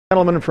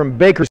Gentleman from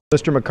Baker,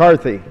 Mr.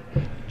 McCarthy.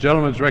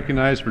 Gentleman is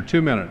recognized for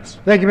 2 minutes.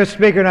 Thank you, Mr.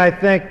 Speaker, and I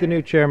thank the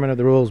new chairman of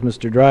the Rules,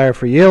 Mr. Dreyer,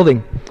 for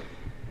yielding.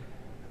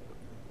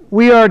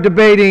 We are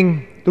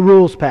debating the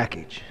rules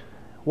package.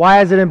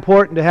 Why is it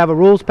important to have a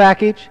rules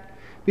package?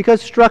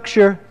 Because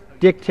structure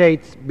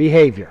dictates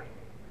behavior.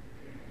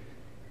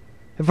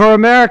 And for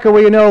America,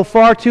 we know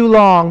far too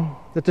long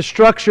that the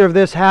structure of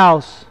this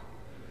House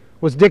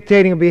was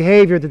dictating a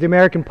behavior that the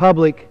American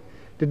public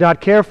did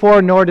not care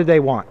for, nor did they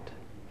want.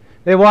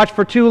 They watched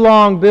for too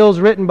long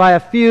bills written by a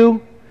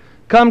few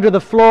come to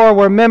the floor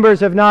where members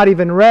have not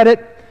even read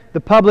it,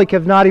 the public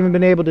have not even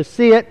been able to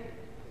see it,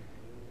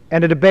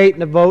 and a debate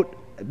and a vote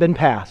have been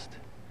passed.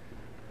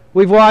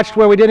 We've watched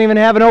where we didn't even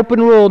have an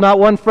open rule. Not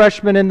one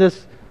freshman in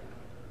this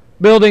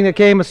building that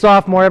came a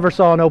sophomore ever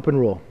saw an open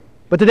rule.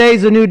 But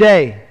today's a new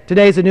day.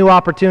 Today's a new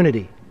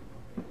opportunity.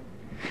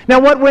 Now,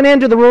 what went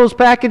into the rules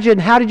package,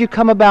 and how did you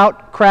come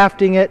about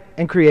crafting it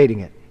and creating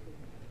it?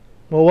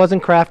 Well, it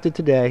wasn't crafted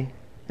today,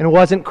 and it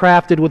wasn't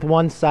crafted with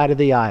one side of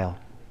the aisle.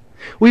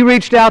 We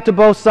reached out to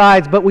both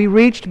sides, but we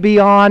reached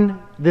beyond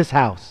this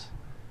House.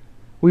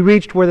 We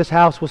reached where this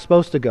House was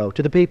supposed to go,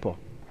 to the people.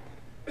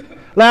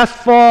 Last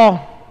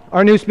fall,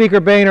 our new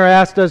Speaker Boehner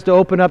asked us to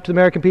open up to the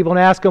American people and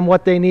ask them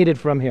what they needed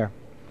from here.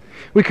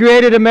 We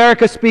created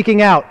America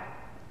Speaking Out.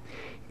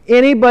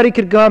 Anybody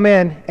could come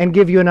in and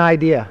give you an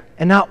idea,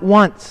 and not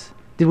once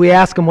did we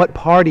ask them what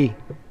party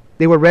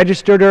they were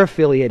registered or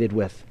affiliated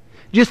with.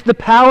 Just the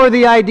power of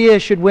the idea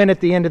should win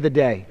at the end of the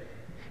day.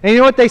 And you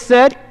know what they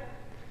said?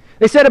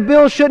 They said a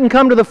bill shouldn't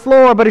come to the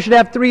floor, but it should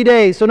have 3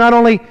 days. So not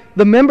only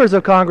the members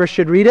of Congress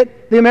should read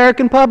it, the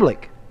American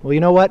public. Well, you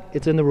know what?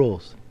 It's in the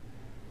rules.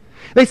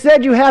 They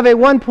said you have a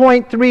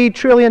 $1.3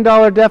 trillion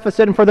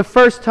deficit, and for the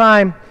first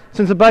time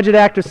since the Budget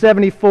Act of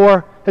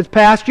 '74 has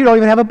passed, you don't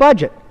even have a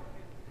budget.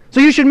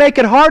 So you should make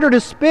it harder to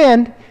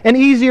spend and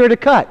easier to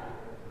cut.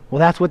 Well,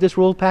 that's what this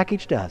rule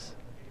package does.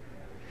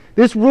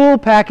 This rule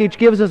package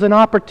gives us an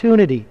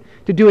opportunity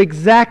to do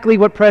exactly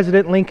what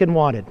President Lincoln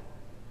wanted.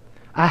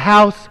 A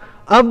house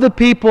of the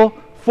people,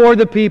 for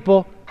the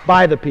people,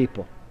 by the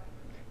people.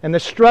 And the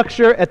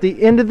structure at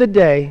the end of the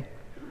day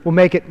will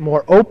make it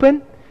more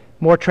open,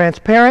 more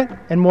transparent,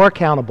 and more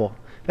accountable.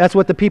 That's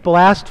what the people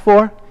asked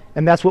for,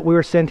 and that's what we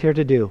were sent here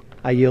to do.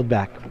 I yield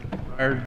back.